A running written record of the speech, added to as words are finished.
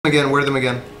again, wear them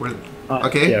again.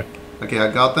 Okay? Here. Okay,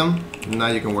 I got them. Now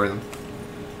you can wear them.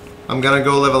 I'm gonna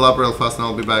go level up real fast and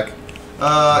I'll be back.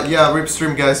 Yeah, rip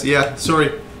stream, guys. Yeah,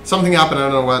 sorry. Something happened, I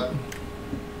don't know what.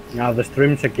 Now the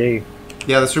stream's okay.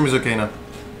 Yeah, the stream is okay now.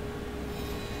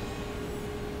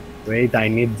 Wait, I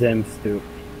need gems to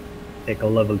take a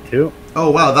level 2.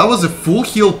 Oh wow, that was a full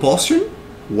heal potion?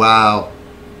 Wow.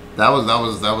 That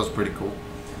was pretty cool.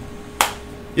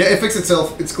 Yeah, it fixed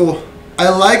itself. It's cool. I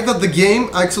like that the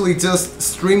game actually just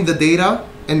streamed the data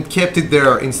and kept it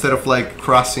there instead of like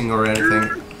crashing or anything.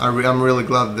 I'm really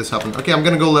glad that this happened. Okay, I'm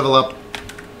gonna go level up.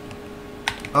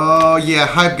 Oh yeah,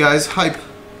 hype guys, hype.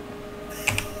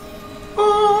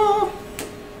 Oh.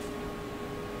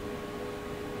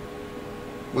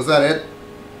 Was that it?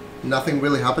 Nothing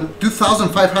really happened?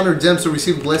 2,500 gems to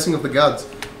receive Blessing of the Gods.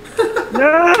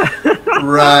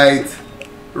 Right.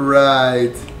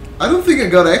 Right. I don't think I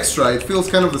got extra, it feels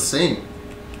kind of the same.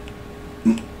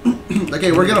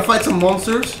 Okay, we're gonna fight some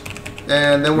monsters,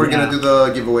 and then we're gonna do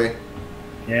the giveaway.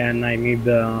 Yeah, and I need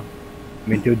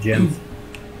me 2 gems.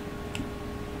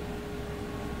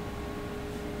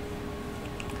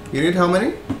 You need how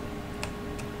many?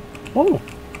 Oh,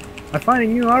 I find a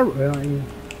new armor.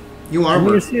 New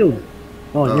armor? New shield.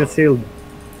 Oh, new shield.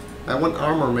 I want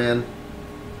armor, man.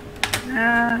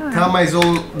 Kama is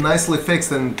all nicely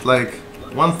fixed and like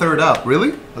 1/3 up.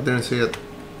 Really? I didn't see it.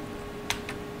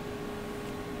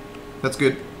 That's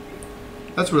good.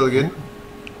 That's really good.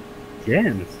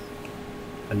 Gems.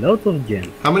 A lot of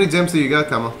gems. How many gems do you got,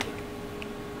 Kama?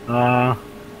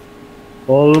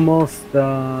 Almost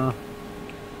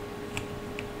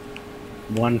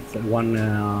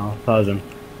 1,000.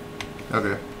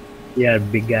 Okay. Yeah,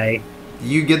 big guy.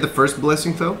 You get the first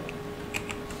blessing though?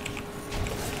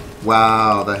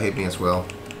 Wow, that hit me as well.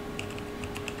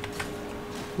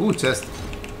 Ooh, chest.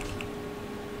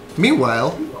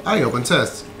 Meanwhile, I open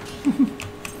chests.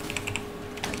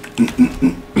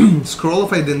 Scroll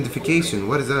of identification,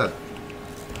 what is that?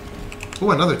 Oh,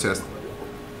 another chest.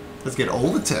 Let's get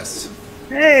all the chests.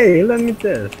 Hey, let me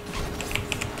test.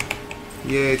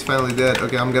 Yeah, it's finally dead.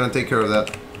 Okay, I'm gonna take care of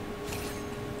that.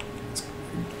 It's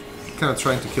kind of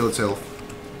trying to kill itself.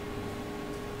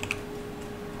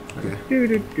 Okay.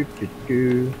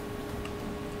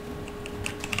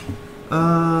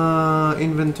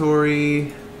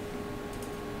 Inventory.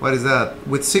 What is that?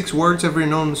 With 6 words, every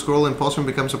known scroll in Postron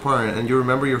becomes apparent, and you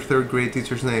remember your 3rd grade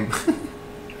teacher's name.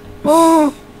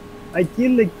 Oh, I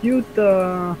killed a cute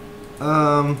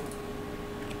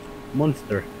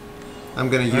monster. I'm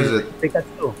gonna use it.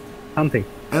 Pikachu. Something.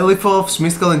 Elifov's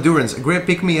mystical endurance. A great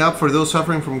pick-me-up for those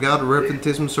suffering from gout,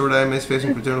 repetitism, sore eyes,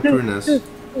 facing paternal cruelness.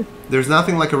 There's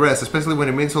nothing like a rest, especially when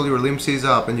it means all your limbs seize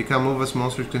up and you can't move as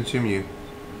monsters consume you.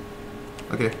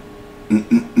 Okay.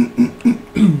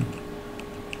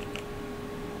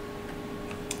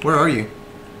 Where are you?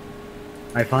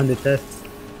 I found the test.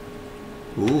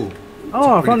 Ooh.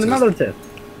 Oh, I found another test.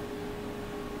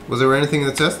 Was there anything in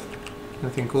the test?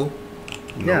 Anything cool?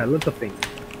 No. Yeah, lots of things.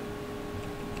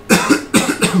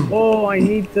 Oh, I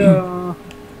need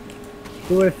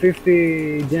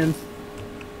 250 gems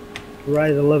to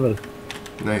rise a level.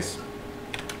 Nice.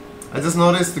 I just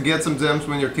noticed to get some gems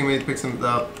when your teammate picks them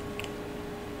up.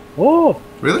 Oh!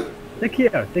 Really? Take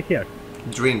here, take here.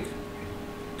 Drink.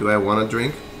 Do I want a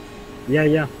drink? Yeah,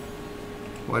 yeah.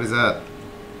 What is that?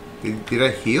 Did I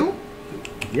heal?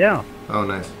 Yeah. Oh,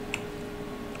 nice.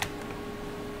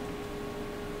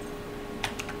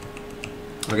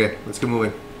 Okay, let's get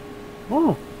moving.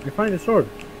 Oh, I find a sword.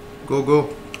 Go,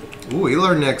 go. Ooh,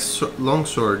 Ilarnek's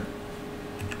longsword.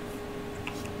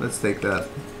 Let's take that.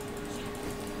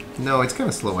 No, it's kind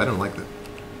of slow. I don't like that.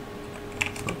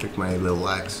 I'll pick my little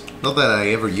axe. Not that I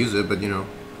ever use it, but you know.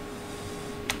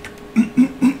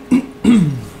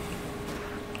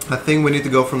 I think we need to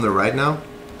go from the right now.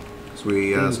 Because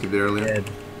we skipped it earlier. Dead.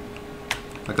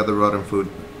 I got the rotten food.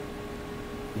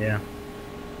 Yeah.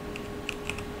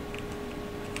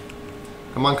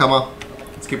 Come on, come on.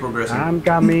 Let's keep progressing. I'm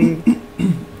coming.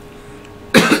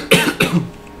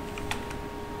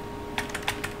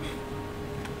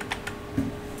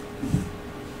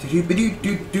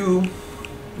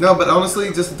 No, but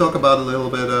honestly, just to talk about a little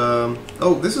bit.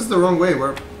 Oh, this is the wrong way.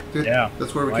 Yeah.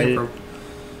 That's where we came from.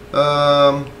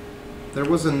 There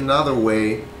was another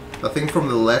way. I think from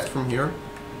the left from here.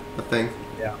 I think.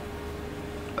 Yeah.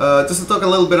 Just to talk a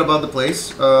little bit about the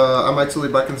place. I'm actually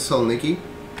back in Thessaloniki.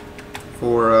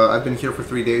 I've been here for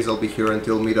 3 days. I'll be here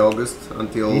until mid-August,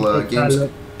 until games.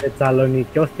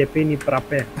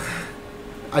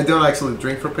 I don't actually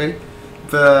drink for pay,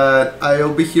 but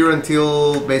I'll be here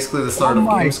until basically the start of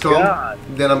Gamescom. God.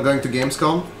 Then I'm going to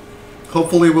Gamescom.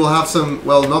 Hopefully we'll have some,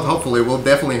 well, not hopefully, we'll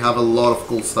definitely have a lot of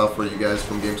cool stuff for you guys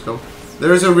from Gamescom.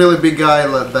 There's a really big guy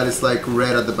that is like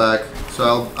red at the back,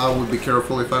 so I would be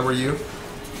careful if I were you.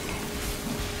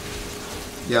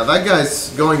 Yeah, that guy's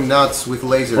going nuts with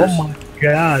lasers. Oh my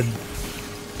god.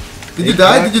 Did you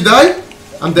die? Did you die?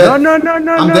 I'm dead. No.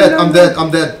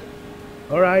 I'm dead.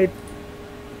 Alright.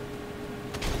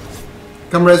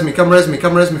 Come res me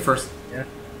first. Yeah.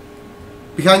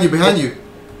 Behind you.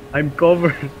 I'm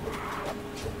covered.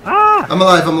 Ah! I'm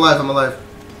alive.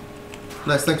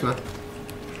 Nice, thanks, man.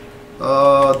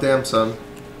 Oh, damn, son.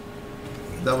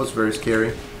 That was very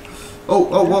scary. Oh,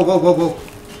 whoa.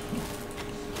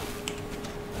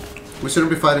 We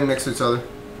shouldn't be fighting next to each other.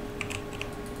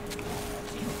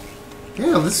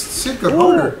 Damn, this shit got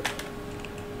harder.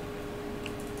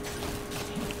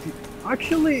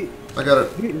 Actually, I got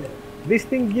it. this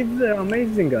thing gives an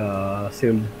amazing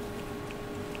shield.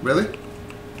 Really?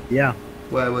 Yeah.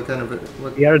 Why? What kind of it?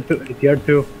 What? Tier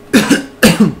 2.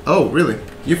 Oh, really?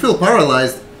 You feel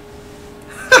paralyzed.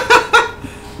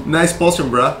 Nice potion,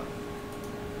 bruh.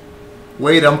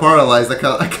 Wait, I'm paralyzed. I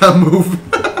can't move.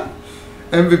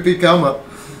 MVP comma.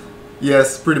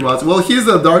 Yes, pretty much. Well, he's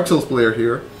a Dark Souls player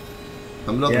here.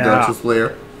 I'm not a Dark Souls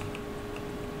player.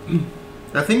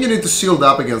 I think you need to shield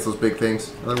up against those big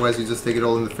things. Otherwise, you just take it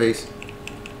all in the face.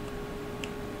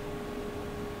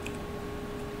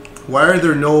 Why are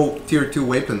there no tier 2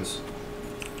 weapons?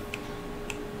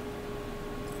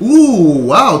 Ooh,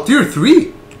 wow, tier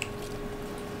 3.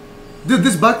 Dude,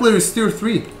 this buckler is tier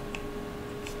 3.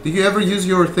 Did you ever use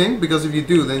your thing? Because if you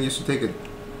do, then you should take it.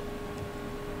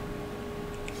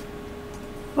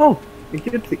 Oh, a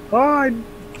cute thing. Oh,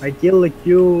 I killed a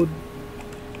cute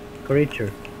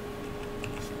creature.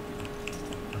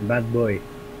 A bad boy.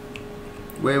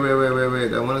 Wait.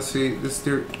 I want to see this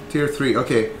tier 3.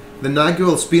 Okay. The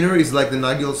Nagel Spinner is like the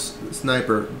Nagel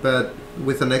Sniper, but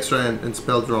with an extra and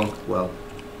spell drunk. Wow.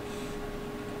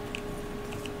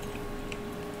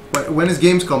 When is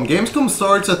Gamescom? Gamescom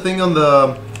starts, I think, on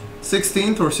the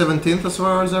 16th or 17th, as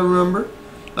far as I remember.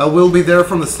 I will be there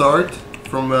from the start,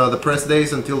 from the press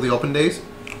days until the open days.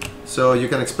 So you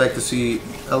can expect to see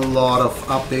a lot of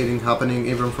updating happening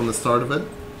even from the start of it.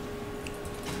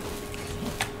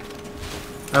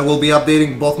 I will be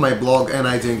updating both my blog and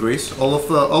IGN Greece. All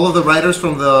of the writers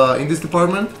from the Indies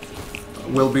department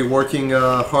will be working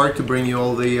hard to bring you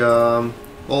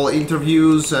all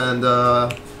interviews and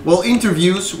well,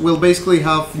 interviews will basically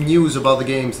have news about the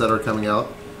games that are coming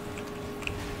out.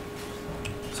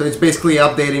 So it's basically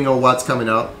updating on what's coming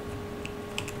out.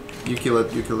 You kill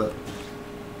it.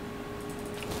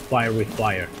 Fire with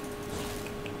fire.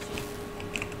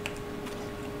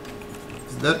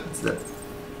 Is that? It's dead.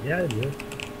 Yeah, it is.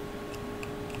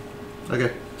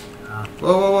 Okay.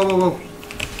 Whoa.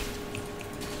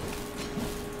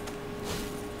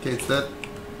 Okay, it's dead.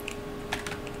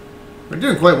 We're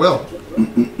doing quite well.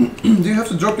 Do you have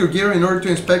to drop your gear in order to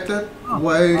inspect it?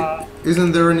 Why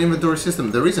isn't there an inventory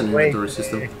system? There is an inventory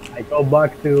system. I go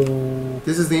back to...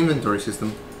 This is the inventory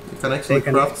system. You can actually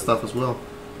craft stuff as well.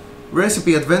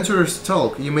 Recipe, adventurers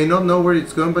talk. You may not know where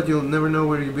it's going, but you'll never know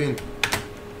where you've been.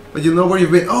 But you'll know where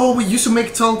you've been. Oh, we used to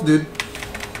make talk, dude.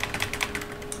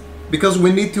 Because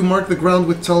we need to mark the ground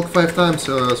with talc 5 times,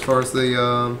 as far as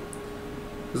the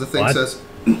thing says.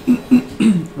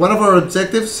 One of our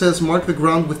objectives says mark the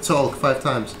ground with talc 5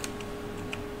 times.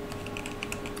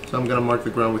 So I'm gonna mark the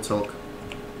ground with talc.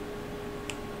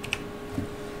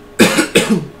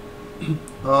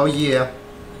 Oh yeah.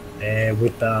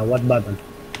 With what button?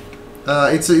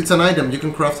 It's an item. You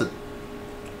can craft it.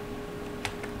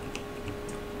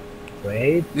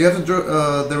 Wait. You have to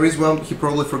draw. There is one he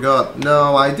probably forgot.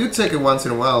 No, I do take it once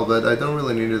in a while, but I don't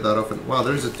really need it that often. Wow,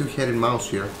 there's a 2-headed mouse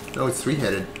here. No, it's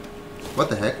 3-headed. What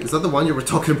the heck? Is that the one you were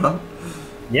talking about?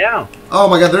 Yeah. Oh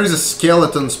my god, there is a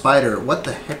skeleton spider. What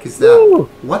the heck is that? Woo!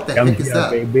 What the heck is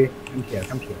that? Baby.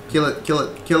 Come here. Kill it.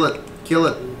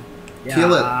 Yeah.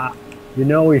 Kill it. You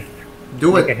know if...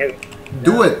 Do it.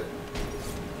 Do it.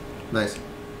 Nice.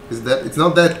 Is that? It's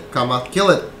not dead, comma. Kill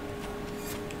it.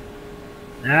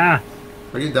 Ah.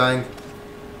 Are you dying?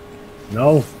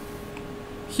 No.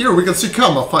 Here we can see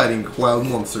Kama fighting wild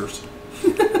monsters.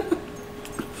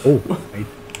 Oh, wait.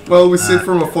 Well, we sit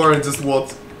from afar and just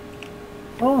watch.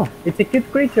 Oh, it's a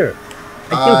cute creature.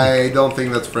 I don't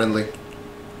think that's friendly.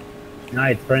 No,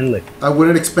 it's friendly. I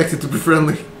wouldn't expect it to be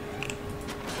friendly.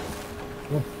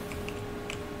 Oh.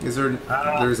 Is there?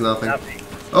 There is nothing. Nothing.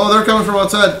 Oh, they're coming from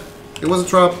outside. It was a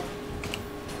trap.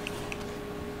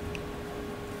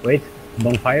 Wait,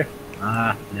 bonfire?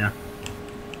 Ah, yeah.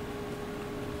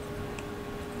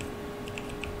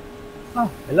 Oh,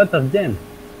 a lot of gems.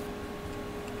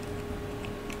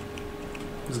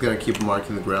 Just gonna keep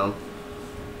marking the ground.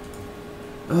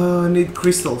 I need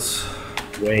crystals.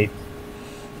 Wait,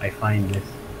 I find this.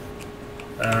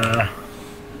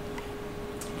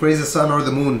 Praise the sun or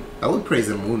the moon. I would praise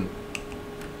the moon.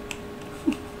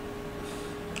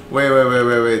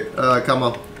 wait. Come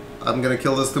on. I'm gonna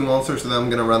kill those two monsters and then I'm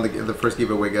gonna run the first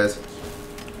giveaway, guys.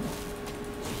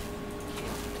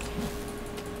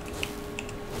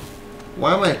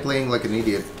 Why am I playing like an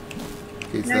idiot?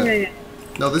 Okay, it's that. Yeah.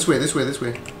 No, this way. That's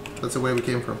the way we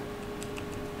came from.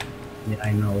 Yeah,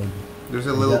 I know. There's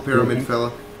a little pyramid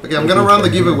fella. Okay, I'm gonna run the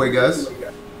giveaway, guys.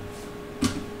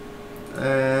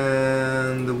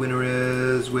 And the winner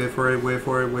is... Wait for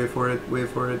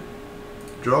it.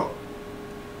 Draw.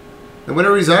 The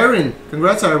winner is Irene.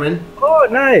 Congrats, Irene. Oh,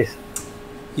 nice.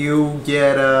 You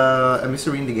get a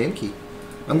mystery in the game key.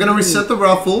 I'm gonna reset the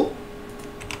raffle.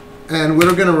 And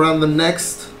we're gonna run the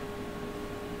next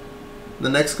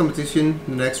competition,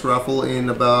 the next raffle in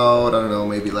about, I don't know,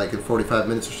 maybe like in 45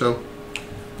 minutes or so.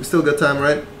 We still got time,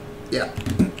 right? Yeah.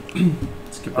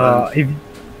 Skip around.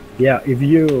 If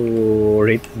you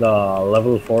reach the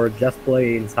level 4, just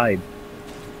play inside.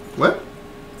 What?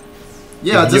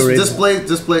 Yeah, just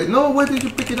play. No, why did you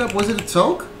pick it up? Was it a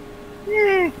talk?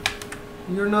 Yeah.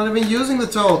 You're not even using the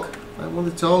talk. I want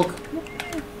the talk.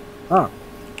 Ah.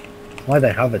 Why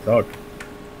they have a torch?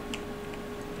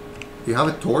 You have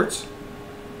a torch?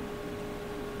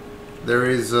 There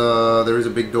is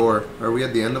a big door. Are we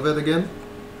at the end of it again?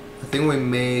 I think we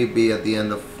may be at the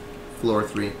end of floor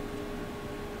 3.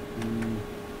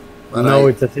 But No,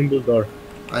 it's a simple door.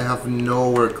 I have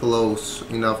nowhere close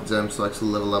enough gems to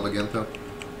actually level up again, though.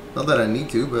 Not that I need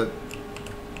to, but...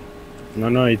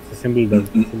 No, it's a simple door.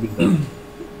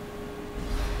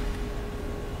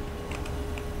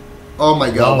 Oh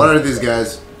my god, Wow. what are these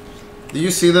guys? Do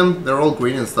you see them? They're all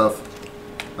green and stuff.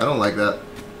 I don't like that.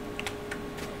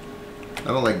 I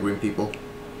don't like green people.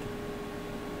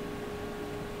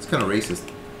 It's kind of racist.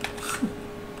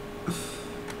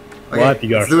 Okay, What?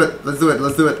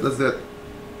 let's do it.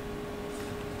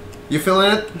 You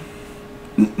feeling it?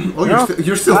 Oh, No,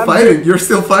 you're still I'm fighting. good. You're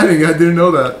still fighting. I didn't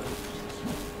know that.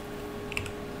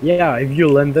 Yeah, if you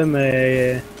land them,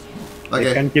 they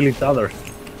Okay. can kill each other.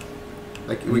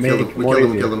 Like, we Make killed him. it We more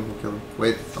killed him. easier. We killed him.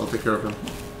 Wait, I'll take care of him.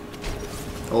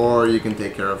 Or you can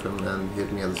take care of him and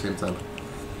hit me at the same time.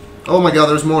 Oh my god,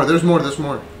 there's more. There's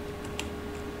more.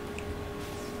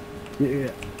 Yeah.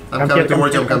 I'm coming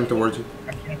towards you. I'm coming towards you.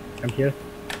 Come here.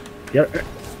 Here.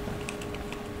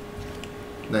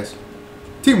 Nice.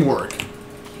 Teamwork.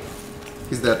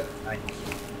 He's dead.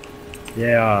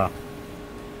 Yeah.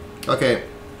 Okay.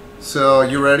 So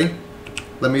you ready?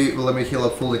 Let me heal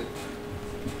up fully.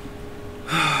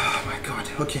 Oh my god.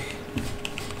 Okay.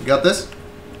 You got this?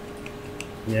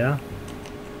 Yeah.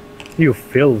 You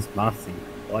feel smashing.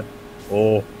 What?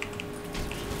 Oh.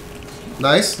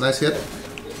 Nice hit.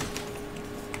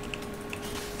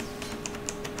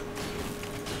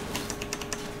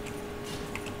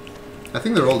 I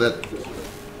think they're all dead.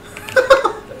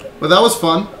 But that was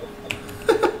fun.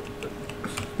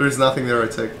 There's nothing there I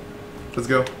take. Let's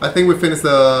go. I think we finished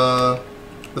the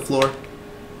floor.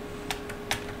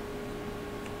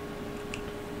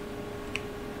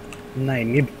 I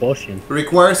need potion.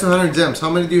 Requires 200 gems. How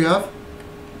many do you have?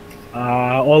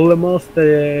 Almost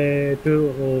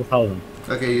 2,000.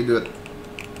 Okay, you do it.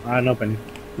 An open.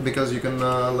 Because you can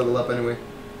level up anyway.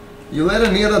 You let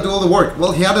Anira do all the work.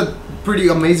 Well, he had a pretty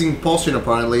amazing potion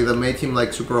apparently that made him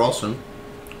like super awesome.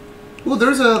 Oh,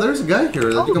 there's a guy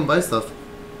here that you can buy stuff.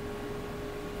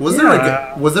 Was there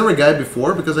a guy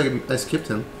before? Because I skipped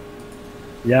him.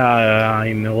 Yeah,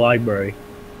 in the library.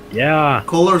 Yeah.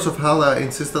 Colors of Hala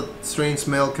insist that strange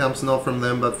smell comes not from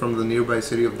them but from the nearby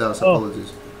city of Das. Oh.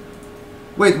 Apologies.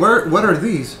 Wait, what are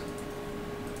these?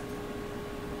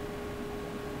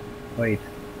 Wait.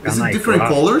 Is Can it I different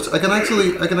craft? colors? I can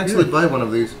actually buy one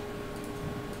of these.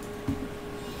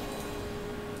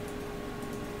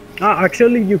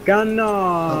 Actually, you can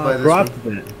buy this craft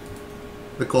one. them.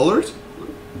 The colors?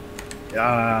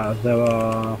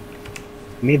 The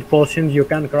mid potions you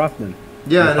can craft them.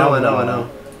 Yeah, You I have, know.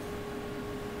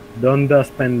 Don't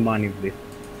spend money with it.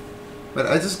 But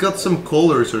I just got some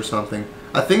colors or something.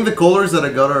 I think the colors that I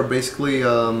got are basically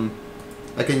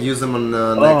I can use them on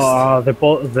next.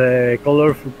 The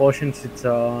colorful potions. It's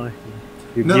No.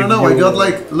 I got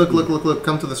like look.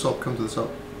 Come to the shop.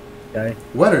 Okay.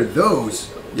 What are those?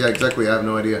 Yeah, exactly. I have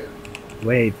no idea.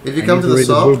 Wait. If you I come need to the read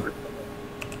shop, book.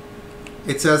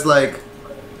 it says like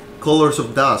colors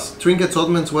of dust, trinkets,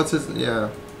 oddments. What's it? Yeah.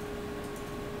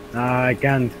 I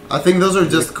can't. I think those are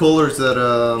just colors that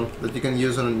that you can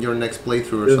use on your next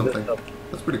playthrough or Use something. the shop.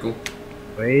 That's pretty cool.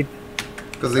 Wait.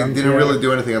 Because they Come didn't here. really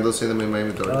do anything. I don't see them in my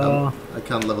inventory. Uh. I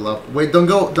can't level up. Wait, don't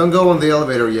go on the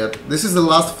elevator yet. This is the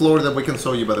last floor that we can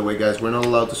show you, by the way, guys. We're not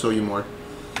allowed to show you more.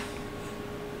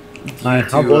 I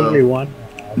have only one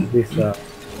of this.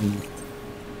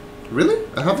 Really?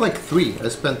 I have like 3. I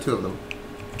spent 2 of them.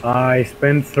 I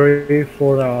spent 3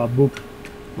 for a book.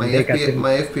 My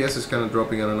FPS is kind of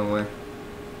dropping. I don't know why.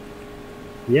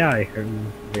 Yeah, I heard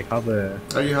they have a.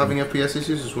 Are you having FPS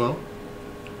issues as well?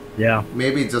 Yeah,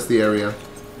 Maybe it's just the area.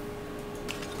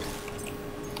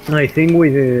 I think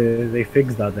they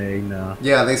fixed that in.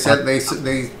 Yeah, they said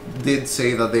they did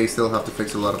say that they still have to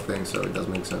fix a lot of things, so it does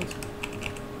make sense.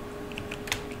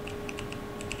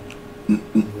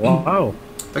 Wow.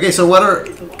 Okay, so what are?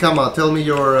 Come on, tell me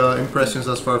your impressions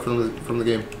thus far from the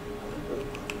game.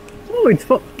 Oh, it's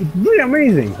really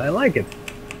amazing. I like it.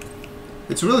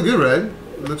 It's really good, right?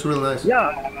 It looks really nice.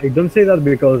 Yeah, I don't say that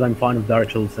because I'm fan of Dark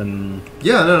Souls and.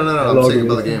 Yeah, no. I'm saying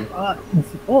about the game.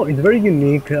 It's very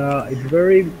unique. It's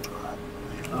very.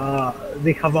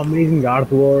 They have amazing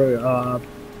artwork,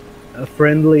 a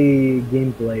friendly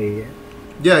gameplay.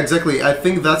 Yeah, exactly. I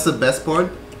think that's the best part.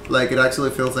 Like, it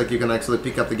actually feels like you can actually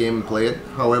pick up the game and play it,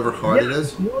 however hard it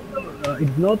is.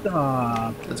 It's not.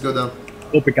 Let's go down.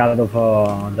 Copycat of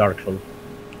Dark Souls.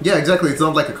 Yeah, exactly. It's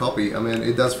not like a copy. I mean,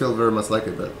 it does feel very much like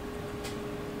it, but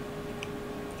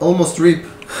almost reap.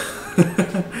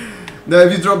 No,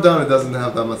 if you drop down, it doesn't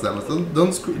have that much damage.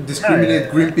 Don't discriminate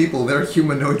green people. They're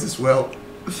humanoids as well.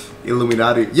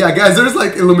 Illuminati. Yeah, guys, there's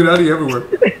like Illuminati everywhere.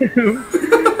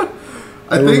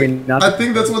 I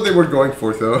think that's what they were going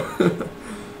for, though.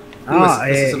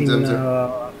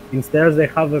 In stairs they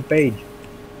have a page.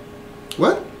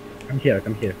 What? Come here.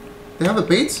 They have a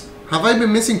page? Have I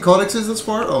been missing codexes this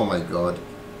far? Oh my god.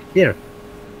 Here.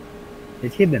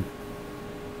 It's hidden.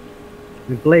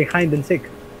 We play hide and seek.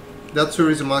 That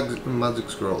sure is a magic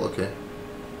scroll, okay.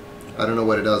 I don't know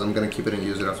what it does, I'm gonna keep it and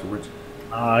use it afterwards.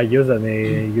 Use it,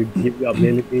 you give you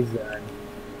abilities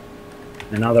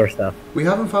and other stuff. We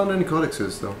haven't found any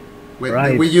codexes though. Wait,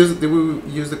 right. did we use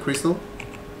the crystal?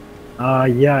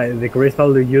 Yeah, the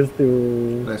crystal you use to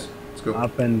Nice, let's go.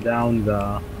 up and down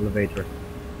the elevator.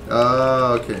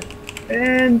 Okay.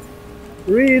 And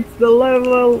reach the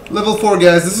level. Level 4,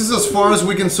 guys, this is as far as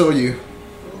we can show you.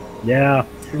 Yeah.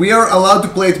 We are allowed to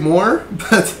play it more,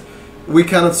 but we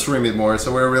cannot stream it more,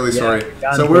 so we're really sorry.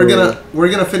 So we're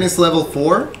gonna finish level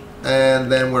 4, and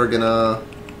then we're gonna.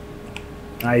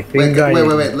 I think.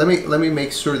 Wait. Let me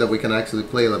make sure that we can actually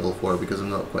play level 4 because I'm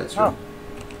not quite sure.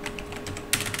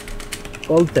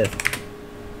 Cold test.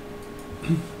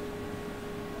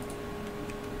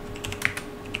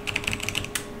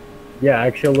 Yeah,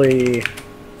 actually,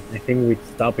 I think we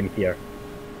stop in here.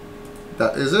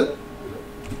 That is it.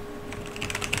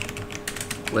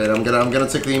 Wait, I'm gonna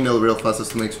check the email real fast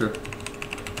just to make sure.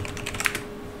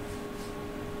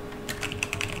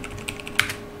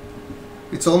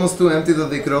 It's almost too empty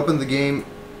that they could open the game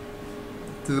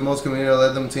to the most convenient.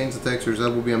 Let them change the textures.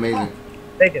 That would be amazing.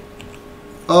 Take it.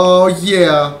 Oh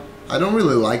yeah, I don't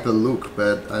really like the look,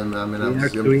 but I'm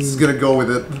just gonna go with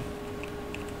it.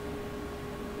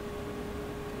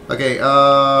 Okay.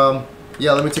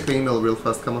 Yeah, let me check the email real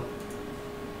fast. Come on.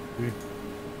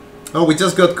 Oh, we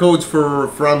just got codes for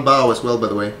Fran Bao as well, by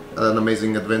the way. An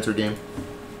amazing adventure game.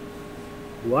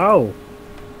 Wow.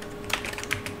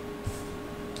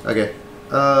 Okay.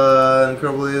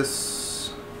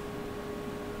 Necropolis.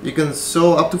 You can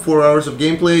show up to 4 hours of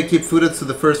gameplay. Keep footage to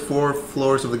the first 4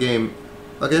 floors of the game.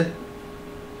 Okay.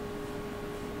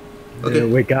 Okay.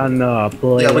 We can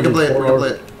play. Yeah, we can play it. We can play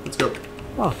it. Let's go.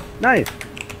 Oh, nice.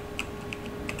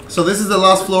 So this is the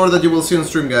last floor that you will see on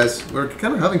stream, guys. We're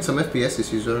kind of having some FPS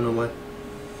issues. I don't know why.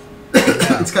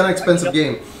 It's kind of expensive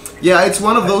game. Yeah, it's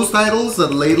one of those titles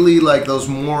that lately, like those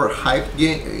more hyped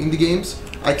indie games,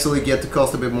 actually get to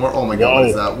cost a bit more. Oh my god, what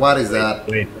is that? What is that?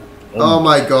 Wait. Oh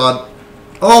my god.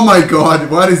 Oh my god,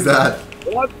 what is that?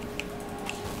 What?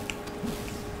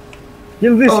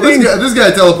 Kill this Oh, thing. this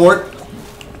guy teleport.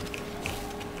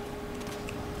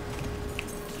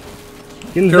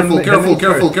 Careful.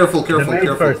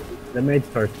 The mage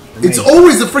first. It's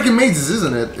always the freaking mages,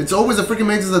 isn't it? It's always the freaking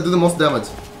mages that do the most damage.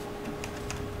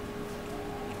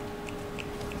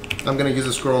 I'm gonna use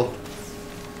a scroll.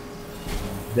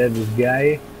 There's this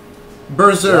guy.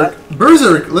 Berserk. What?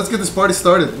 Berserk! Let's get this party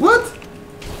started. What?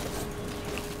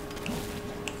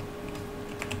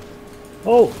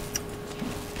 Oh!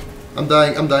 I'm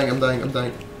dying. I'm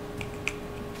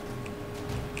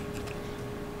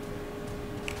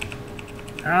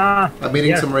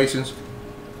eating some rations.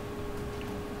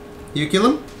 You kill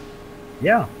him?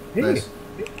 Yeah. Nice.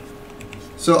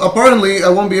 So apparently I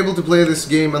won't be able to play this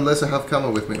game unless I have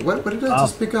Kama with me. What did I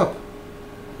just pick up?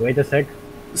 Wait a sec.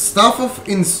 Stuff of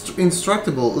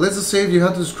instructable. Let's just say if you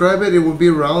had to describe it, it would be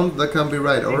round. That can't be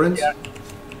right. Orange? Yeah.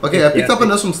 Okay, I picked up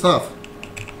an awesome stuff.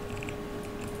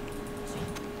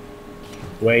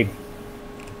 Wait.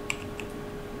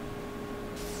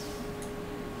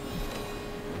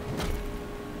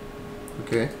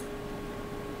 Okay.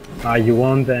 You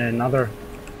want another?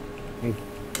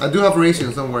 I do have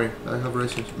rations, don't worry. I have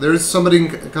rations. There is somebody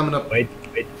coming up. Wait.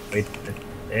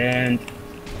 And...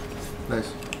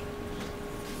 Nice.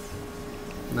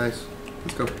 Nice.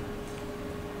 Let's go.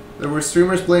 There were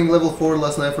streamers playing level 4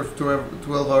 last night for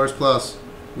 12 hours plus.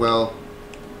 Well...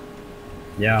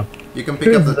 Yeah. You can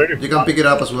pick up the, you can pick it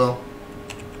up as well.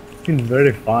 It's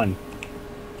very fun.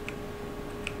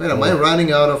 Wait, am I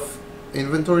running out of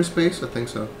inventory space? I think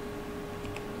so.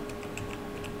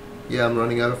 Yeah, I'm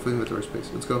running out of inventory space.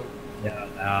 Let's go.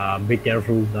 Yeah, be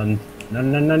careful, don't... No.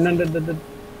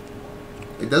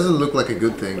 It doesn't look like a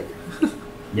good thing.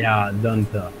 Yeah, don't...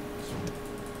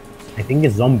 I think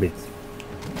it's zombies.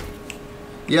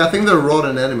 Yeah, I think they're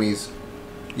rodent enemies.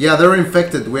 Yeah, they're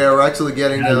infected. We are actually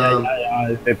getting...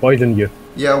 Yeah, they poison you.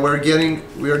 Yeah, we are getting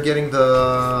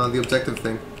the objective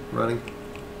thing running.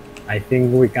 I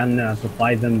think we can to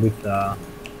fight them with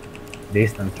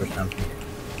distance or something.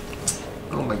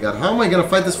 Oh my god, how am I gonna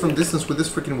fight this from distance with this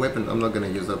freaking weapon? I'm not gonna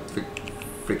use that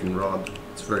freaking rod.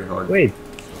 It's very hard. Wait.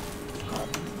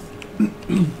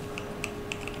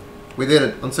 We did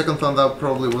it. On second thought, that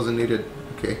probably wasn't needed.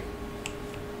 Okay.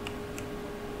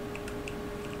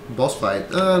 Boss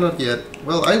fight? Not yet.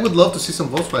 Well, I would love to see some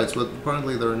boss fights, but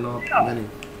apparently there are not many.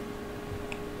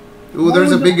 Ooh,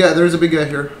 there's a big guy. There's a big guy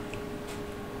here.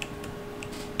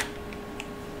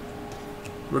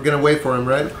 We're gonna wait for him,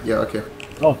 right? Yeah. Okay.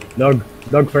 Oh, dog.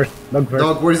 Dog first.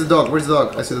 Dog, where's the dog? Where's the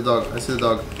dog? I see the dog. I see the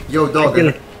dog. Yo, I dog. kill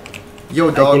him. Yo,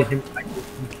 I dog. kill him.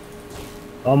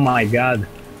 Oh my god.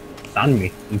 Stun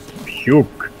me.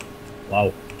 Shook.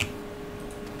 Wow.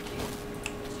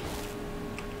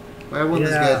 Why won't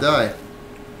this guy die?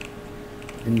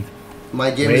 And My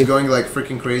game is going like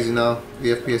freaking crazy now.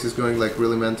 The FPS is going like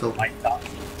really mental.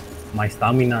 my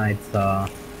stamina, it's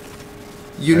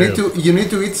You need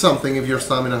to eat something if your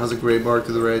stamina has a gray bar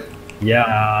to the right.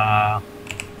 yeah.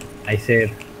 I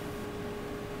said.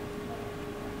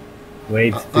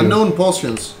 Wait. Unknown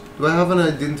potions. Do I have an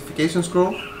identification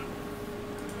scroll?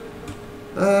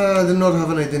 I do not have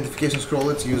an identification scroll.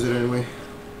 Let's use it anyway.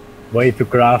 Way to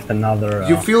craft another.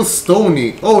 You feel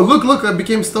stony. Oh, look! I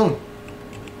became stone.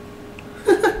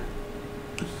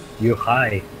 You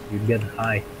high. You get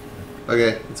high.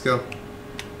 Okay, let's go.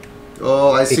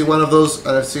 Oh, I see one of those.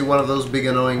 I see one of those big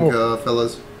annoying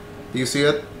fellas. Do you see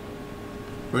it?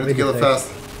 We need to kill it fast.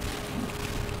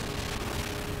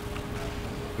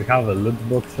 We have a loot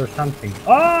box or something.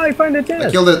 Oh, I find it. I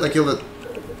killed it. I killed it.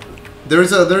 There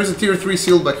is a tier 3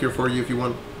 seal back here for you if you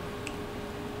want.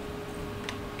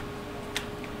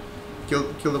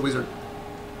 Kill the wizard.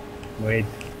 Wait.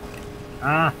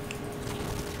 Ah.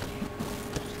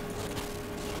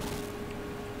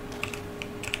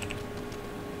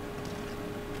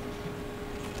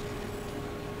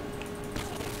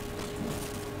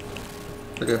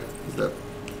 Okay, he's dead.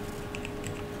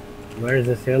 Where is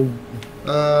the seal?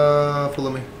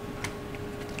 Follow me.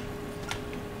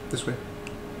 This way.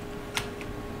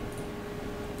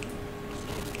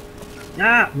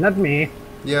 Ah, not me.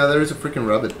 Yeah, there is a freaking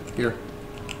rabbit here.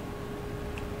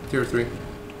 Tier 3.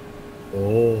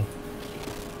 Oh.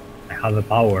 I have the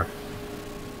power.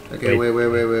 Okay,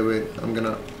 wait. I'm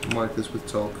gonna mark this with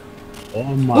chalk. Oh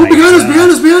my Oh, behind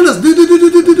God. us!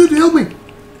 Dude, help me!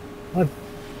 What?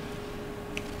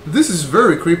 This is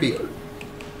very creepy.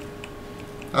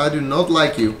 I do not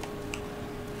like you.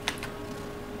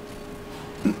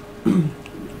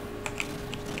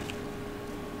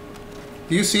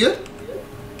 Do you see it?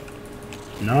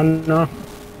 No.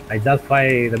 I just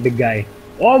fight the big guy.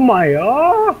 Oh my,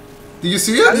 oh! Do you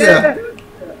see it? Yeah.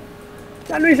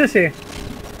 Ya lo hice ese.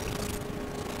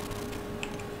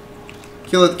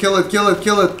 Kill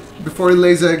it before it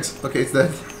lays eggs. Okay, it's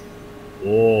dead.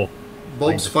 Oh.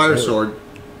 Bob's fire sword.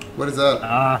 What is that?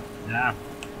 Ah, yeah.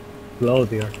 Float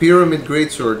here. Pyramid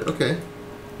greatsword. Okay,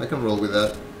 I can roll with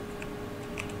that.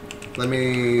 Let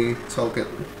me talk it.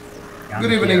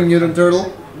 Good evening, Mutant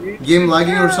Turtle. Game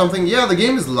lagging or something? Yeah, the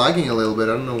game is lagging a little bit.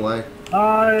 I don't know why.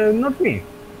 Not me.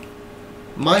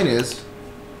 Mine is.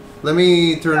 Let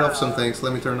me turn off some things.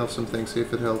 See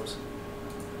if it helps.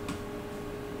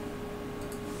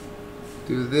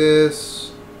 Do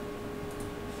this.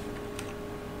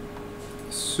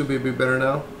 Should be better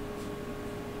now.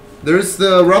 There's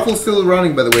the raffle still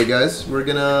running, by the way, guys. We're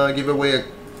gonna give away a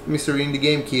Mr. Indie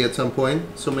Game key at some point,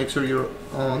 so make sure you're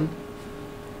on.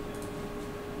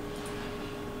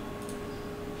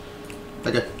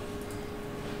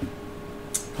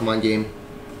 Come on, game.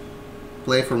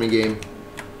 Play for me, game.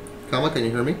 Come on, can you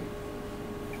hear me?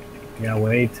 Yeah,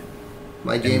 wait.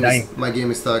 My game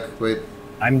is stuck. Wait.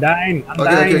 I'm dying. I'm Okay,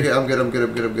 dying. okay, okay. I'm good.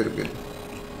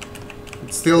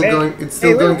 It's still going. It's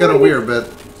still going kind of weird,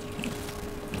 but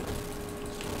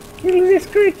Kill this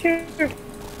creature.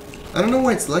 I don't know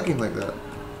why it's lagging like that.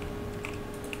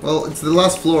 Well, it's the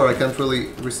last floor. I can't really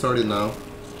restart it now.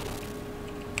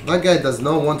 That guy does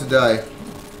not want to die.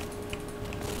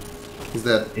 He's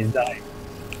dead. He's dying.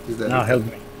 He's dead. Now help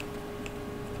me.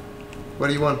 What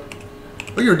do you want?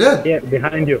 Oh, you're dead. Yeah,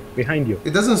 behind you. Behind you.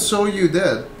 It doesn't show you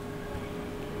dead.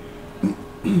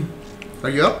 Are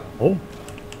you up? Oh,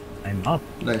 I'm up.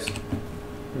 Nice.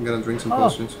 I'm gonna drink some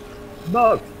potions.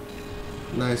 Bug.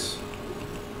 Nice.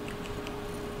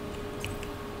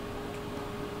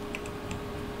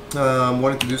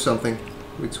 Wanted to do something,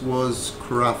 which was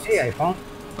craft. Hey, I found.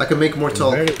 I can make more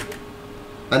talc.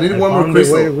 I need I one more found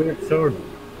crystal. a very weird sword.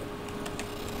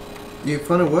 You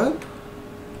found a what?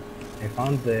 I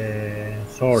found the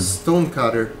sword. Stone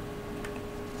cutter.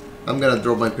 I'm gonna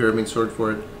drop my pyramid sword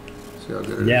for it. See how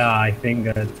good it is. Yeah, I think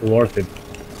it's worth it.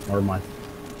 Or much.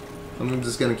 I'm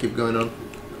just gonna keep going on.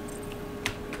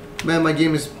 Man, my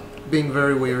game is being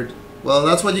very weird. Well,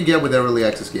 that's what you get with early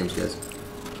access games, guys.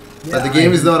 Yeah, But the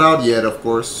game is not out yet, of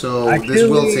course, so this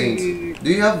will change.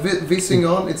 Do you have VSync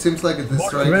on? It seems like it's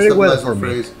trying to stabilize the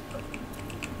phrase.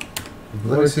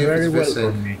 Let me see if it's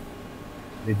VSync.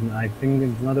 I think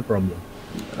it's not a problem.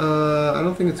 I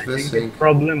don't think it's I think VSync. it's a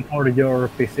problem for your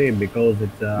PC because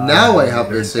it's... Now I have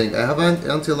VSync. I have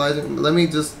anti-aliasing. Let me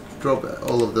just drop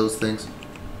all of those things.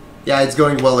 Yeah, it's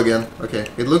going well again. Okay,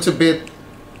 it looks a bit...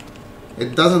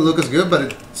 It doesn't look as good, but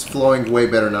it's flowing way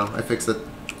better now. I fixed it.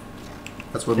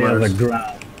 That's what matters. The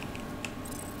ground.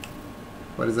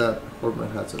 What is that?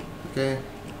 Hordman has it. Okay.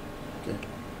 Okay.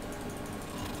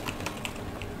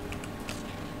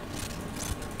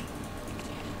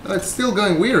 Oh, it's still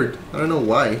going weird. I don't know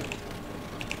why.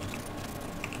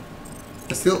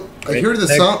 I hear the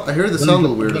sound. I hear the sound a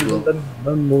little weird as well.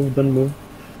 Don't move. Don't move.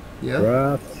 Yeah.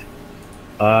 Craft.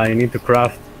 I need to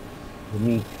craft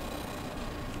meat.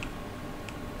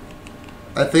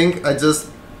 I think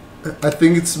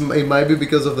it might be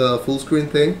because of the full screen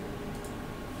thing.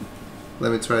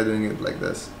 Let me try doing it like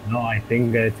this. No, I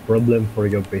think it's a problem for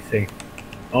your PC.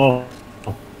 Oh,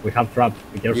 we have traps.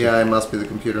 Be careful. Yeah, it must be the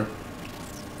computer.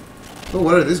 Oh,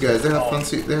 what are these guys? They have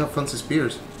fancy. They have fancy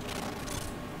spears.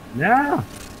 Yeah.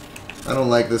 I don't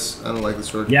like this. I don't like this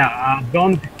sword. Yeah.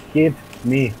 Don't hit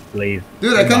me, please.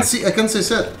 Dude, I can't see. I can't see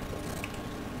set.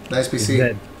 Nice PC.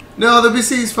 Dead. No, the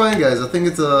PC is fine, guys. I think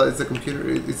it's a computer.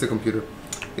 It's a computer.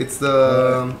 It's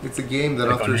the game that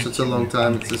after such a long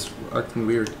time it's just acting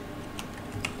weird.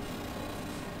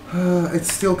 It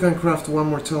still can't craft one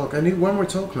more talk. I need one more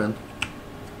talk, man.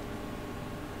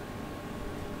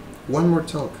 One more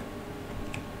talk.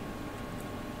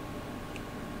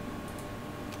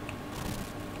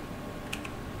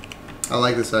 I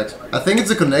like this axe. I think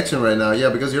it's a connection right now. Yeah,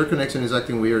 because your connection is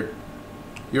acting weird.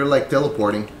 You're like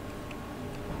teleporting.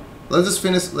 Let's just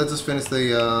finish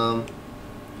the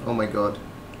oh my god.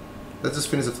 Let's just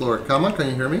finish the floor. Come on, can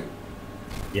you hear me?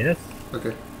 Yes.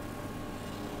 Okay.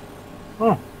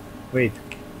 Oh, wait.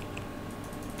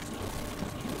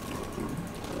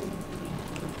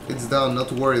 It's done, not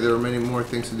to worry, there are many more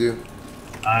things to do.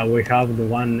 We have the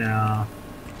one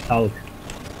talc.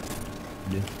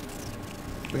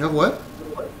 We have what?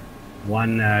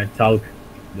 One talc,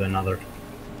 the another.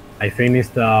 I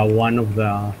finished one of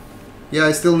the... Yeah,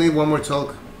 I still need one more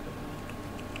talk.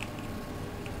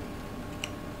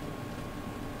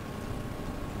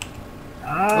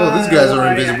 Oh, these guys are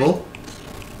invisible.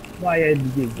 Why I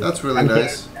did this? That's really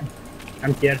nice.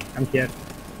 I'm here, I'm here.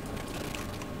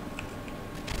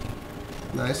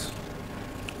 Nice.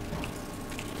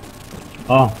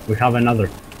 Oh, we have another.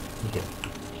 Okay.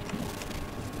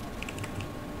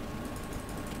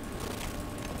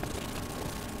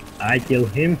 I kill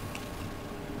him.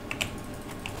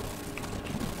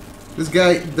 This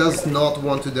guy does not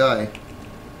want to die.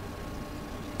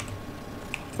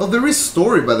 Oh, there is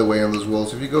story, by the way, on those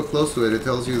walls. If you go close to it, it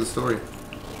tells you the story.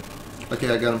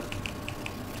 Okay, I got him.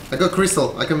 I got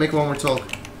crystal. I can make one more talk.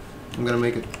 I'm gonna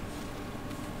make it.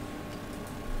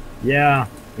 Yeah,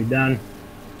 we done.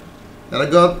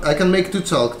 And I can make 2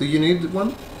 talk. Do you need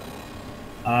one?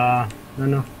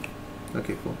 No.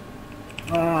 Okay, cool.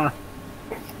 Ah.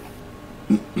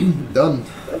 Done.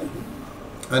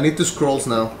 I need 2 scrolls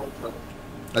now.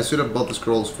 I should have bought the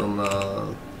scrolls from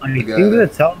I the guy. think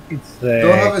that's how it's...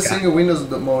 Don't have a single Windows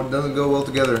mode. Doesn't go well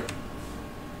together.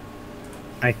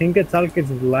 I think it's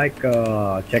like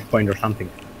a checkpoint or something.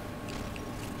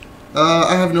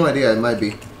 I have no idea. It might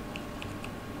be.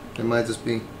 It might just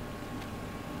be.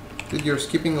 Dude, you're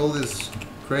skipping all these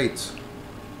crates.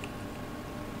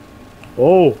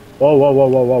 Oh! Whoa, whoa, whoa,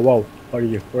 whoa, whoa, whoa. Where are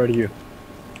you? Where are you?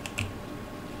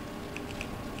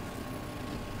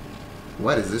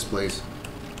 What is this place?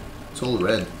 It's all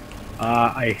red.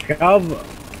 I have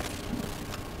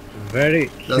very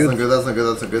That's huge not good, that's not good,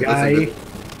 that's not good, that's guy. not good.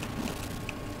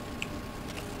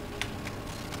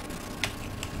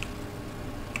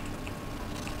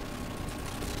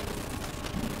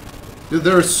 Dude,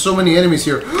 there are so many enemies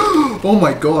here. Oh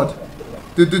my god.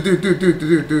 Dude.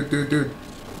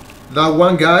 That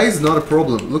one guy is not a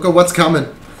problem. Look at what's coming.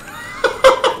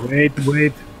 Wait,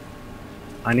 wait.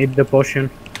 I need the potion.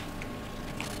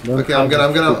 Don't Okay, I'm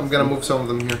have gonna move some of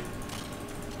them here.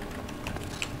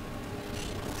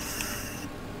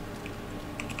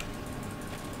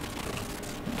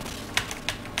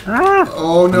 Ah!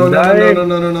 Oh no I'm no no dying. no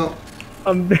no no no.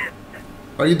 I'm dead.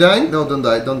 Are you dying? No, don't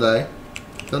die, don't die.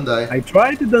 Don't die. I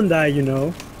try to don't die, you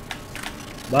know.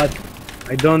 But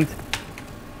I don't.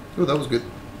 Oh, that was good.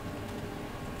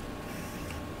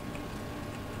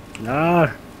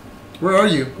 Ah, Where are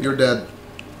you? You're dead.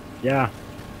 yeah.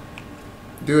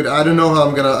 Dude, I don't know how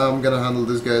I'm gonna handle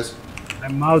these guys.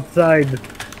 I'm outside.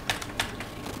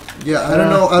 Yeah, I don't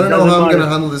know how doesn't I'm matter. gonna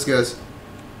handle these guys.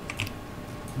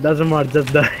 Doesn't matter,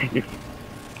 just die.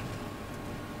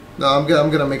 No, I'm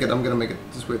gonna make it. I'm gonna make it.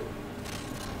 Just wait.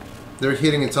 They're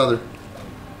hitting each other.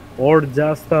 Or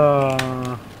just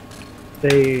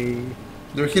stay.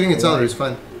 They're hitting each other. It's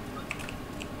fine.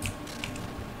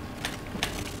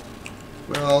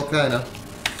 Well, kinda.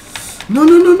 No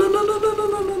no no no no no no no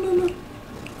no no no no.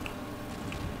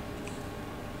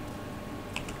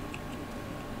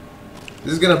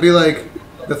 This is gonna be like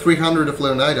the 300 of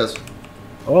Leonidas.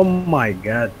 Oh my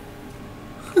god.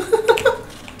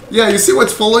 Yeah, you see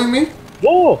what's following me?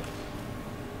 Whoa!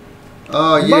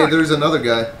 Oh yeah, Back. there's another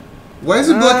guy. Why is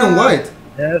it black and white?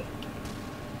 Yes.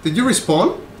 Did you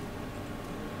respawn?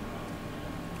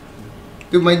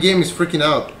 Dude, my game is freaking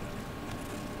out.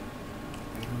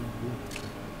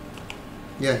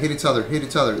 Yeah, hit each other, hit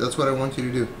each other. That's what I want you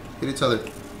to do. Hit each other.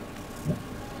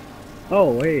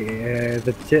 Oh wait,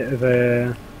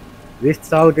 this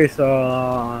talk is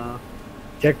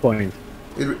checkpoint.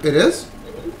 It is?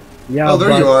 Yeah. Oh, there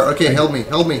but you are. Okay, help me,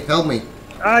 help me, help me.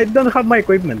 I don't have my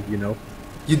equipment, you know.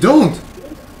 You don't?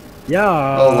 Yeah.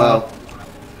 Oh, wow.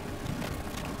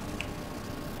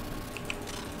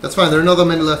 That's fine, there are not that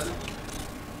many left.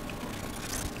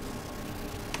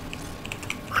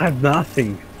 I have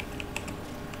nothing.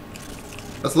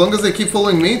 As long as they keep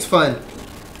following me, it's fine.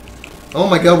 Oh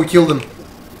my god, we killed him.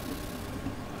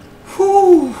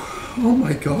 Whew. Oh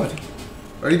my god.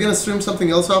 Are you gonna stream something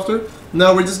else after?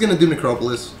 No, we're just gonna do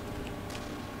Necropolis.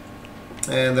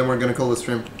 And then we're gonna call the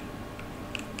stream.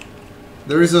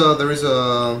 There is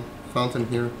a fountain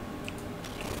here.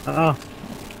 Ah,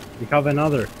 we have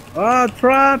another. Ah,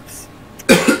 traps!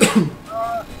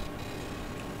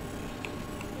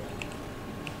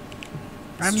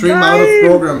 I'm Stream out of dying.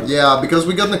 program. Yeah, because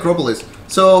we got Necropolis.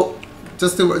 So,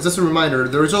 just a reminder,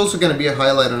 there is also gonna be a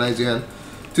highlight on IGN.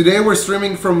 Today we're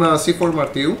streaming from C4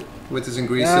 Martiu, which is in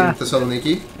Greece, in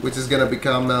Thessaloniki, which is gonna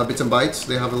become Bits and Bytes.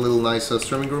 They have a little nice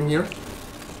streaming room here.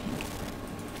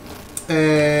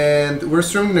 And we're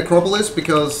streaming Necropolis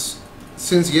because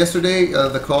since yesterday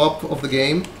the co-op of the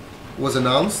game was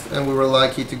announced, and we were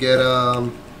lucky to get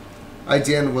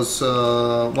IGN was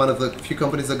one of the few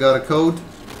companies that got a code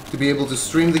to be able to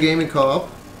stream the game in co-op.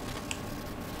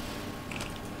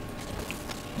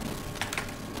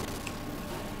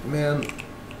 Man,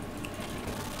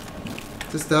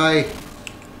 just die.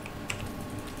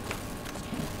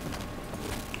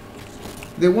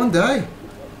 They won't die.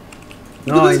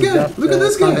 No, Look at this it's guy. just, Look at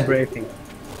this guy. breathing.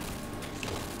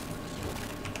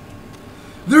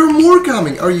 There are more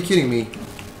coming. Are you kidding me?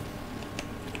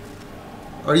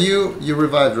 Are you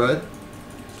revived, right?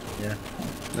 Yeah.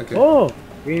 Okay. Oh,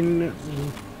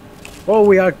 oh,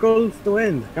 we are close to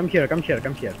end. Come here, come here,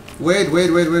 come here. Wait.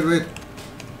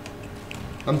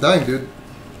 I'm dying, dude.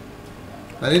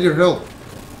 I need your help.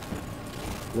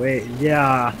 Wait,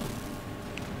 yeah.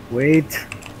 Wait.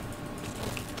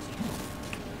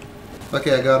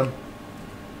 Okay, I got him.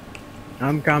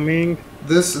 I'm coming.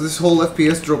 This whole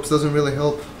FPS drops doesn't really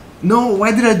help. No,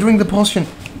 why did I drink the potion?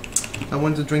 I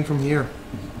wanted to drink from here.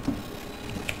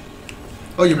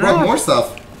 Oh, you brought more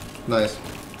stuff. Nice.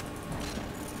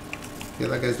 Okay,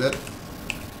 that guy's dead.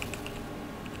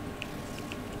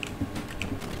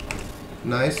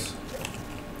 Nice.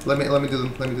 Let me do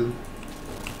them. Let me do them.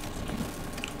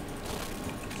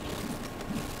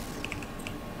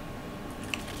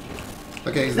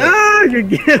 Okay, he's dead. Ah, you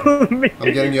killed me.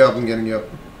 I'm getting you up. I'm getting you up.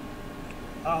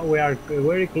 We are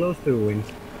very close to win.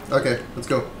 Okay, let's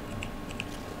go.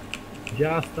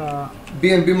 Just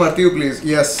B&B Martiu, please.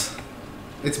 Yes.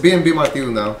 It's B&B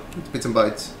Martiu now. It's Bits and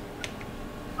Bytes.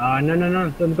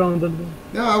 no, don't go.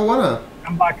 Yeah, I wanna.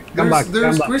 Come back, come back.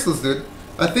 There's crystals, dude.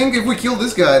 I think if we kill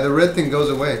this guy, the red thing goes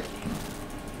away.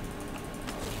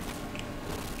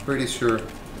 Pretty sure.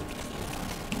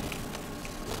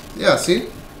 Yeah, see?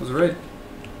 I was right.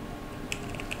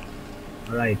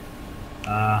 Alright.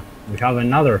 We have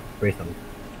another crystal.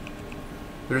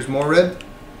 There's more red?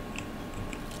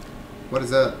 What is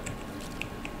that?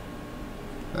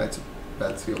 That's a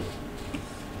bad seal.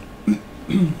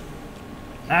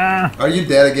 Are you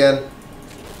dead again?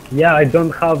 Yeah, I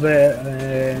don't have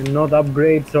not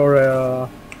upgrades or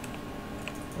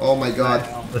Oh my god.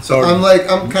 the So sword.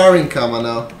 I'm carrying Kama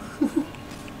now.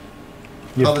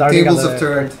 You're How the starting tables at have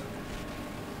turned.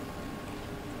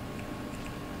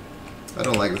 I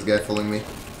don't like this guy fooling me.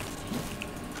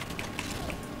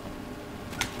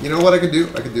 You know what I could do?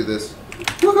 I could do this.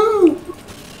 Woohoo!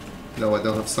 No, I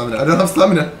don't have stamina. I don't have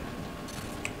stamina.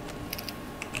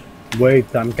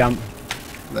 Wait, I'm coming.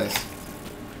 Nice.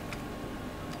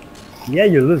 Yeah,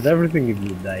 you lose everything if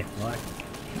you die. Why?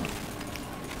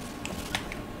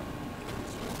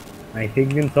 I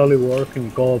think it's only work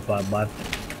in co-op, but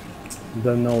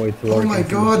don't know it's working. Oh my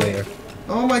single god! player.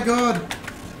 Oh my god!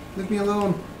 Leave me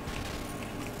alone.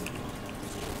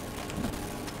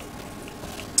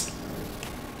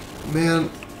 Man.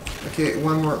 Okay,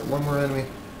 one more enemy.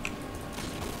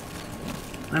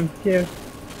 I'm here.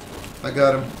 I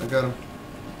got him.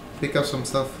 Pick up some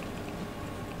stuff.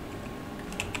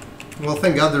 Well,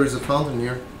 thank god there is a fountain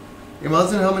here.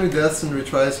 Imagine how many deaths and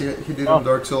retries he did on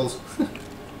Dark Souls.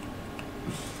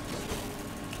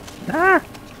 Ah!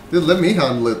 Dude, let me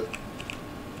handle it.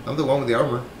 I'm the one with the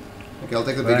armor. Okay, I'll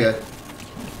take the big Right. guy.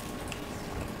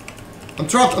 I'm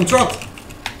trapped!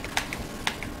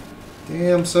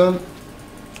 Damn, son.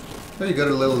 Oh, you got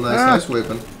a little nice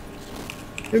weapon.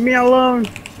 Leave me alone.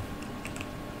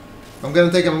 I'm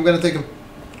gonna take him.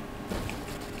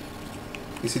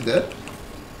 Is he dead?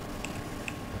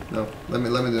 No, let me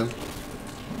do him.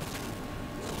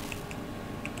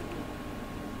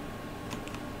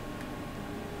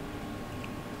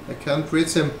 I can't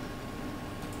reach him.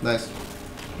 Nice.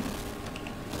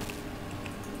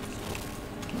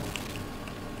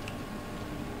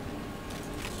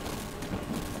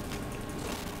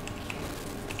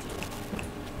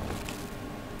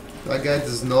 That guy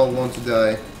does not want to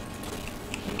die.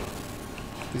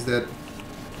 He's dead.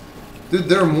 Dude,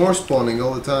 there are more spawning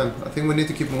all the time. I think we need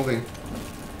to keep moving.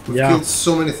 We've killed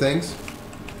so many things.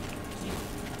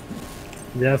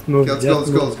 Just move. Okay,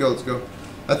 let's go.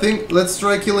 I think let's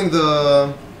try killing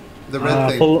the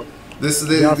red thing. This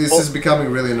is becoming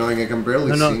really annoying. I can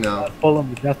barely see now.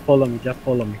 Just follow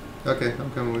me. Okay,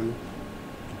 I'm coming with you.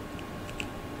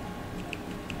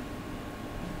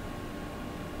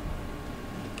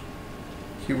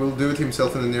 He will do it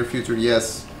himself in the near future.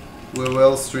 Yes, we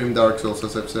will stream Dark Souls,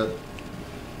 as I've said.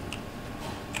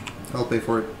 I'll pay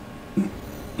for it.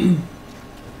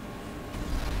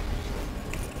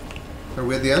 Are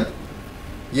we at the end?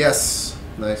 Yes.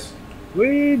 Nice.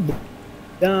 We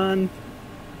done.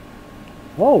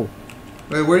 Oh,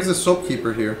 Wait, where's the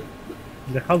shopkeeper here?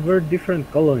 they have very different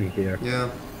coloring here. Yeah.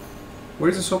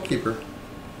 Where's the shopkeeper?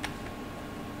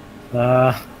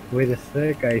 Wait a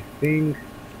sec. I think.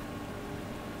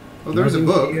 Oh, there's a nothing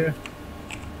book. here.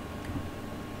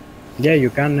 Yeah, you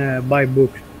can buy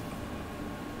books.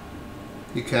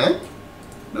 You can?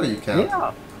 No, you can't.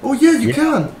 Yeah. Oh yeah, you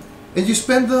can. And you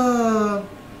spend the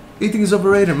eating is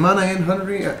overrated. Mana ain't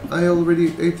hungry. I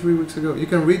already ate 3 weeks ago. You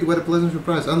can read what a pleasant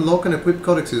surprise. Unlock and equip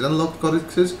codexes. Unlocked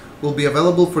codexes will be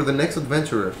available for the next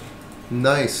adventurer.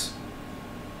 Nice.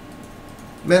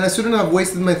 Man, I shouldn't have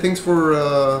wasted my things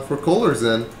for colors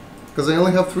then, because I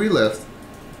only have 3 left.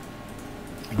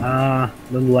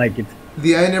 Don't like it.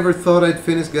 I never thought I'd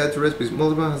finish Guide to Recipes.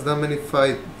 Moldovan has done many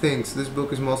fight things. This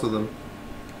book is most of them.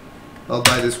 I'll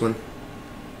buy this one.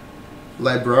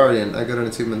 Librarian. I got an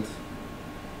achievement.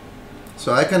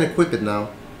 So I can equip it now.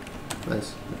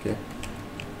 Nice. Okay.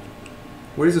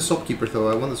 Where is the shopkeeper though?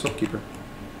 I want the shopkeeper.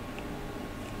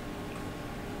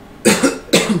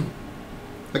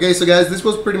 Okay, so guys, this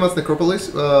was pretty much Necropolis.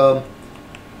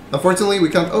 Unfortunately, we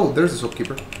can't... Oh, there's the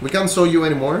shopkeeper. We can't show you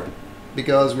anymore,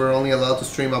 because we're only allowed to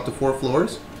stream up to 4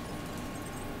 floors.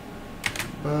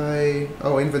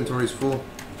 Oh, inventory is full.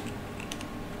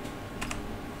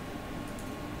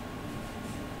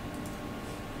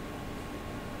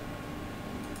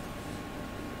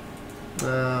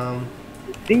 I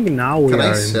think now we Can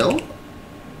are. I sell?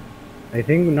 I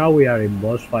think now we are in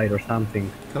boss fight or something.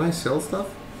 Can I sell stuff?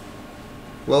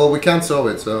 Well, we can't sew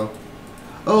it, so...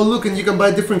 Oh, look, and you can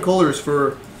buy different colors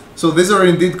for... So these are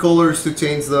indeed colors to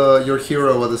change your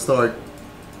hero at the start.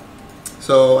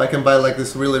 So I can buy like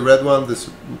this really red one, this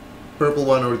purple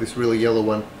one, or this really yellow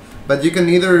one. But you can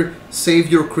either save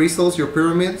your crystals, your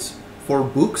pyramids, for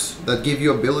books that give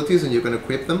you abilities and you can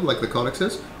equip them, like the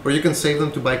codexes, or you can save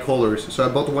them to buy colors. So I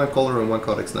bought one color and one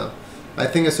codex now. I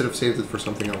think I should have saved it for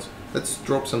something else. Let's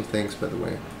drop some things, by the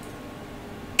way.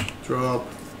 Drop.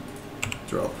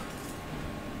 Drop.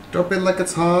 Drop it like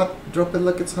it's hot. Drop it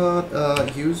like it's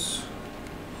hot. Use.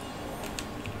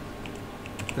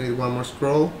 I need one more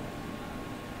scroll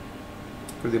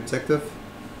for the objective.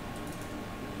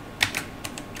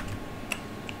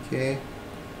 Okay.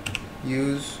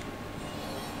 Use.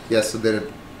 Yes, I did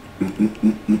it.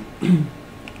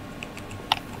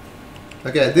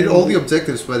 Okay, I did all the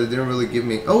objectives, but it didn't really give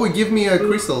me... Oh, it gave me a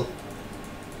crystal.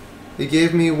 It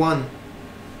gave me one.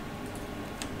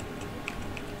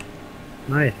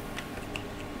 Nice.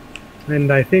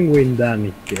 And I think we're done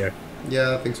it here.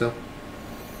 Yeah, I think so.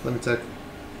 Let me check.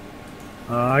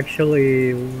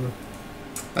 Actually...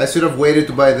 I should have waited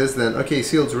to buy this then. Okay,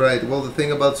 seals, right. Well, the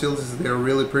thing about seals is they're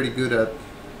really pretty good at...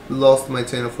 Lost my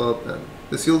chain of thought.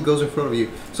 The seal goes in front of you.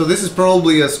 So this is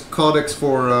probably a codex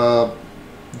for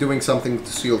doing something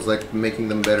to seals, like making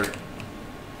them better.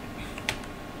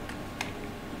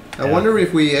 I wonder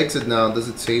if we exit now, does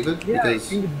it save it? Yeah,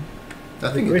 because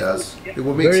I think it does. It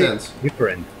will make very sense.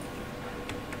 Different.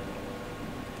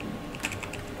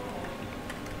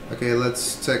 Okay,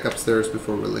 let's check upstairs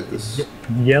before we leave this.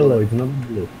 Yellow, it's not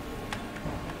blue.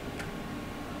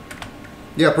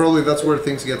 Yeah, probably that's where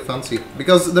things get fancy.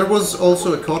 Because there was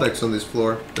also a codex on this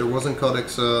floor. There wasn't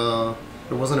codex, there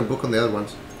wasn't a book on the other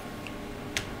ones.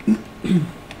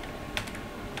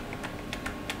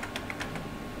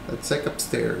 Let's check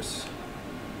upstairs.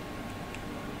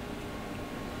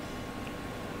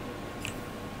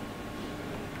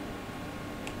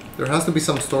 There has to be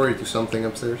some story to something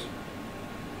upstairs.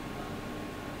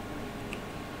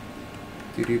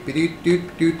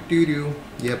 Do-do-be-do-do-do-do-do.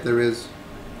 Yep, there is.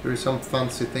 There is some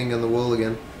fancy thing on the wall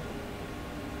again.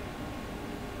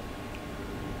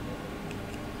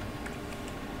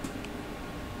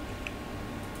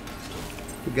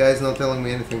 The guy's not telling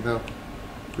me anything though.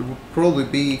 It would probably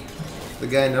be the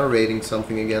guy narrating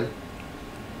something again.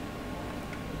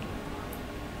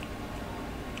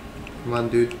 Come on,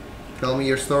 dude. Tell me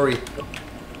your story.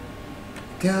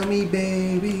 Tell me,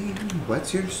 baby,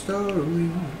 what's your story?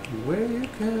 Where you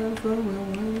come from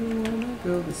and where you wanna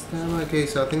go this time? Okay,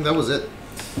 so I think that was it.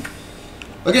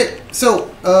 Okay,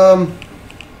 so,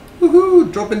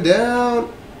 woohoo, dropping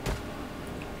down.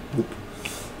 Whoop.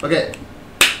 Okay,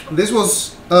 this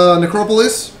was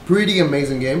Necropolis. Pretty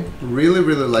amazing game. Really,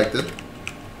 really liked it.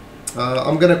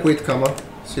 I'm gonna quit, comma.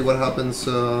 See what happens.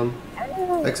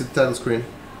 Exit title screen.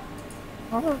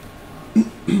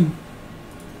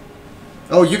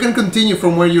 Oh, you can continue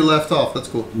from where you left off. That's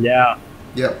cool. Yeah.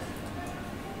 Yep.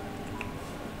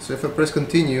 So if I press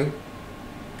continue...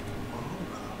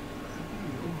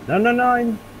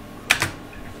 No.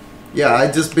 Yeah,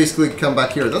 I just basically come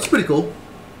back here. That's pretty cool.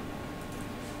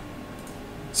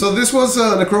 So this was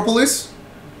Necropolis.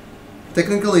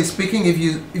 Technically speaking, if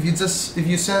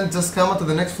you send just Kama to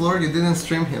the next floor, you didn't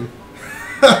stream him.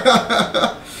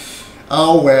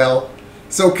 Oh well.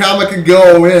 So Kama can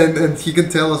go in and he can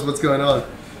tell us what's going on.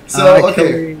 So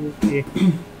okay.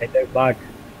 I take back.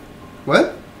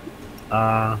 What?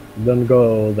 Don't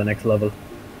go the next level.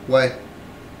 Why?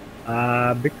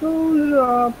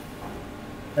 Because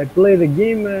I play the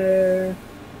game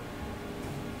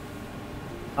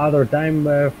other time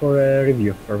for a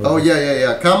review. Oh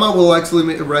yeah. Kama will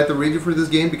actually write the review for this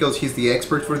game because he's the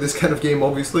expert for this kind of game.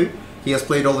 Obviously, he has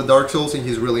played all the Dark Souls and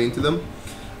he's really into them.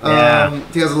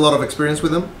 He has a lot of experience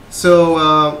with them. So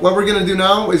what we're gonna do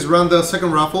now is run the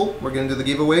second raffle. We're gonna do the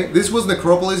giveaway. This was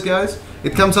Necropolis, guys.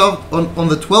 It comes out on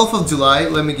the 12th of July.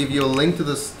 Let me give you a link to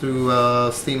this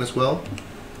to Steam as well.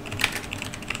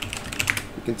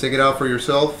 You can check it out for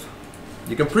yourself.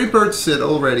 You can pre-purchase it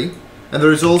already. And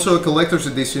there is also a collector's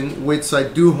edition, which I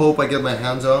do hope I get my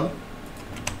hands on.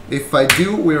 If I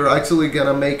do, we're actually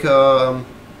gonna make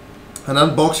an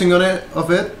unboxing of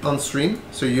it on stream,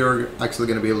 so you're actually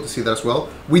going to be able to see that as well.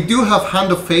 We do have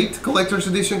Hand of Fate Collector's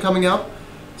Edition coming out,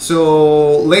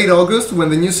 so late August, when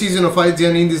the new season of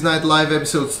IGN Indies Night Live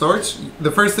episode starts,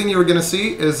 the first thing you're going to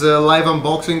see is a live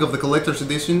unboxing of the Collector's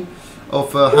Edition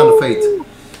of Hand of Fate.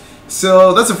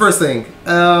 So that's the first thing.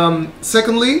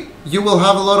 Secondly, you will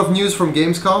have a lot of news from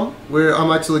Gamescom, where I'm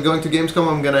actually going to Gamescom.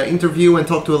 I'm going to interview and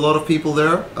talk to a lot of people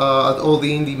there at all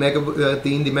the Indie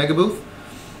Mega booth.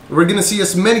 We're gonna see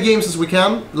as many games as we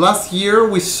can. Last year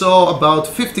we saw about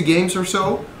 50 games or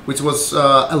so, which was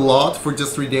a lot for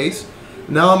just 3 days.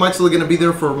 Now I'm actually gonna be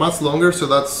there for much longer, so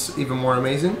that's even more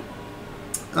amazing.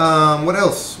 What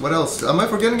else? What else? Am I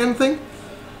forgetting anything?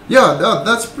 Yeah, no,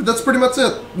 that's pretty much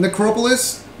it.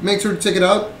 Necropolis, make sure to check it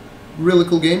out. Really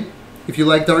cool game. If you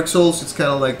like Dark Souls, it's kind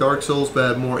of like Dark Souls,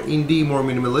 but more indie, more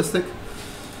minimalistic.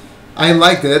 I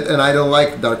liked it, and I don't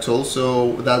like Dark Souls,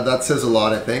 so that says a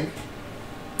lot, I think.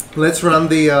 Let's run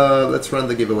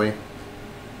the giveaway.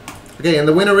 Okay, and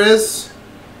the winner is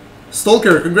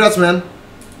Stalker. Congrats, man.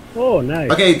 Oh,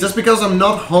 nice. Okay, just because I'm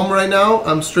not home right now,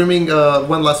 I'm streaming.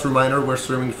 One last reminder: we're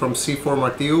streaming from C4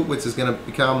 Martiu, which is gonna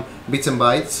become Bits and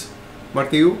Bytes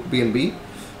Martiu B&B.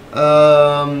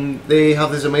 They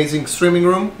have this amazing streaming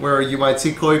room where you might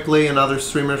see Koi play and other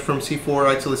streamers from C4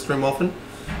 actually stream often.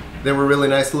 They were really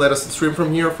nice to let us stream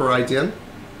from here for IGN.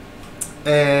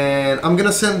 And I'm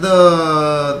gonna send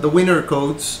the winner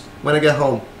codes when I get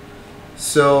home.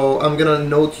 So I'm gonna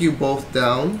note you both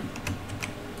down.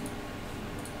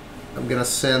 I'm gonna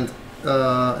send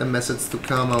a message to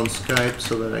Kama on Skype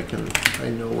so that I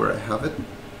know where I have it.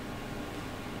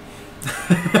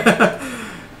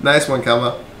 Nice one,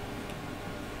 Kama.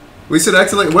 We should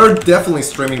actually, we're definitely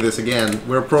streaming this again.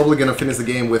 We're probably gonna finish the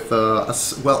game with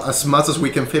as much as we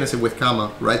can finish it with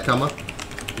Kama, right, Kama?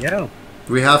 Yeah.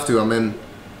 We have to. I mean,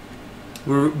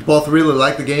 we both really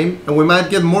like the game, and we might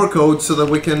get more codes so that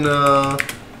we can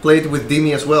play it with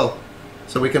Dimi as well.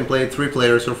 So we can play 3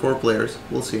 players or 4 players.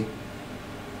 We'll see.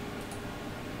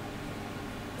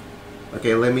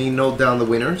 Okay, let me note down the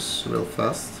winners real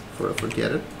fast before I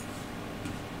forget it.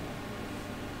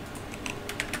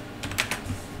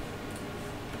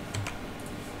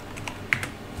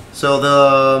 So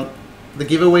the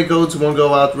giveaway codes won't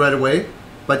go out right away,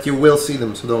 but you will see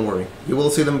them, so don't worry. You will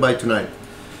see them by tonight.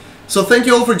 So thank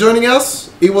you all for joining us.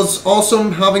 It was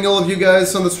awesome having all of you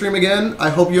guys on the stream again. I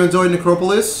hope you enjoyed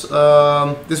Necropolis.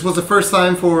 This was the first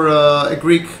time for a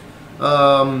Greek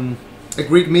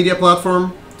media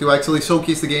platform to actually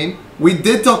showcase the game. We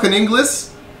did talk in English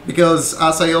because,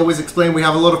 as I always explain, we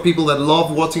have a lot of people that love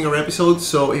watching our episodes,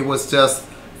 so it was just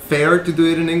fair to do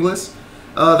it in English.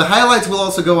 The highlights will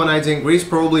also go on IGN Greece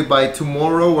probably by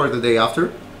tomorrow or the day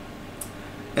after.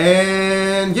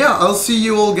 And yeah, I'll see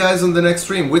you all guys on the next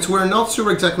stream, which we're not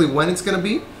sure exactly when it's gonna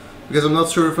be, because I'm not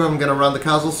sure if I'm gonna run the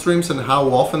casual streams and how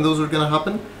often those are gonna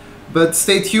happen. But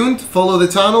stay tuned, follow the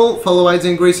channel, follow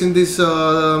IGN Greece in this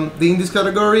the Indies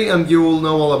category, and you will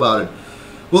know all about it.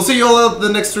 We'll see you all at the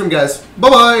next stream, guys. Bye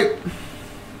bye.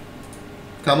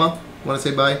 Kama, wanna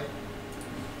say bye?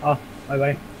 Oh, bye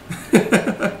bye.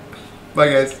 Bye,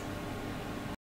 guys.